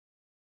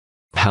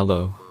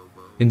Hello.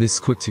 In this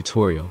quick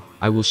tutorial,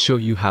 I will show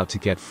you how to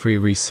get free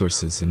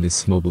resources in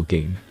this mobile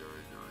game.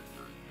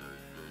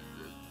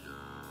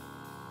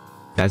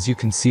 As you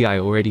can see, I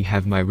already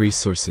have my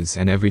resources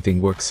and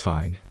everything works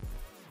fine.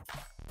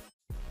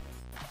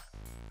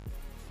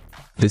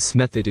 This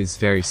method is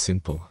very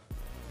simple.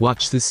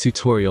 Watch this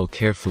tutorial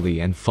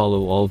carefully and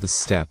follow all the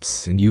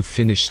steps and you've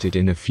finished it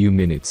in a few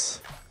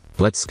minutes.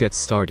 Let's get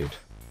started.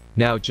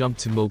 Now jump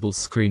to mobile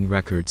screen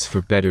records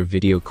for better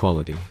video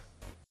quality.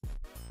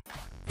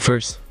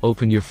 First,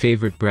 open your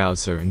favorite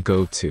browser and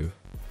go to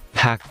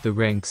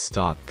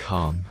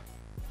hacktheranks.com.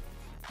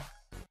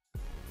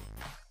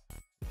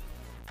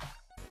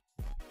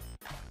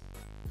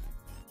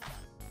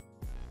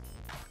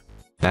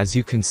 As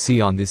you can see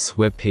on this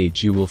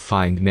webpage, you will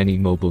find many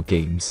mobile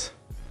games.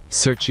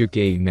 Search your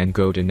game and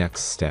go to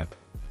next step.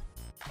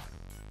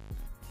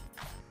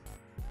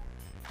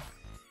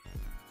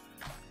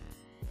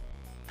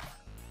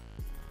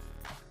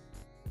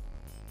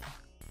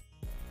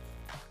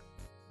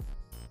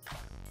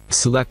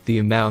 Select the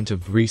amount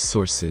of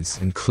resources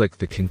and click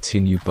the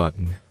Continue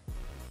button.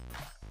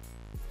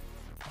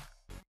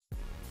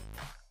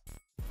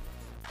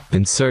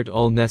 Insert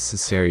all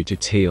necessary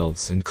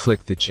details and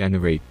click the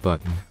Generate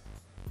button.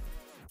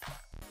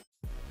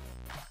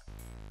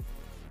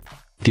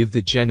 Give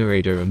the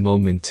generator a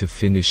moment to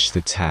finish the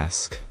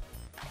task.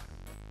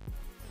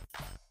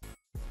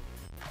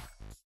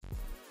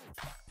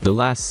 The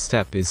last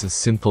step is a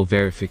simple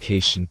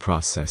verification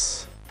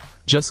process.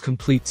 Just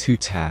complete 2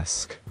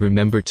 tasks.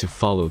 Remember to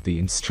follow the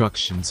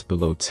instructions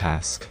below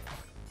task.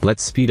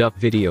 Let's speed up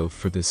video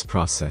for this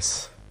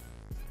process.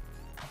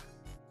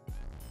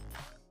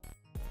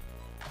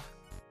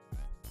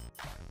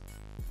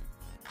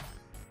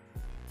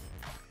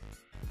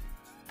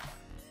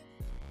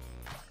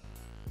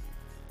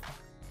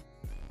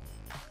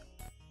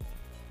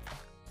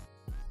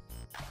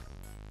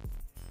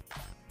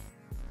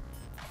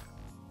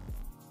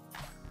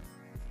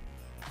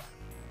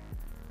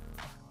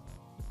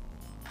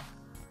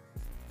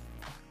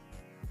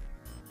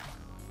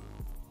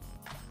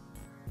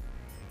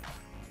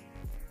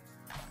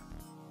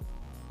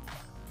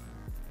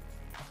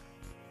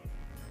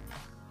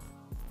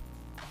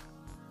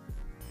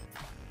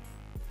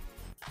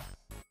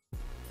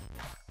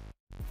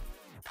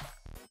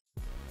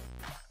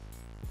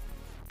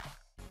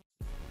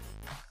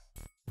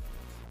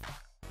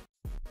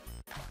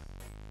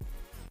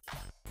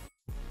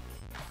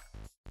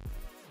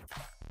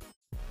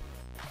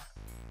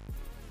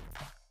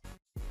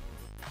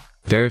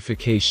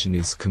 Verification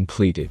is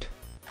completed.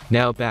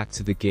 Now back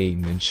to the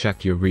game and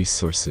check your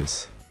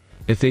resources.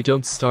 If they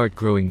don't start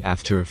growing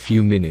after a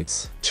few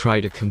minutes,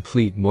 try to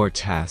complete more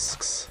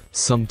tasks.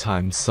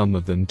 Sometimes some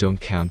of them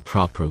don't count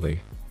properly.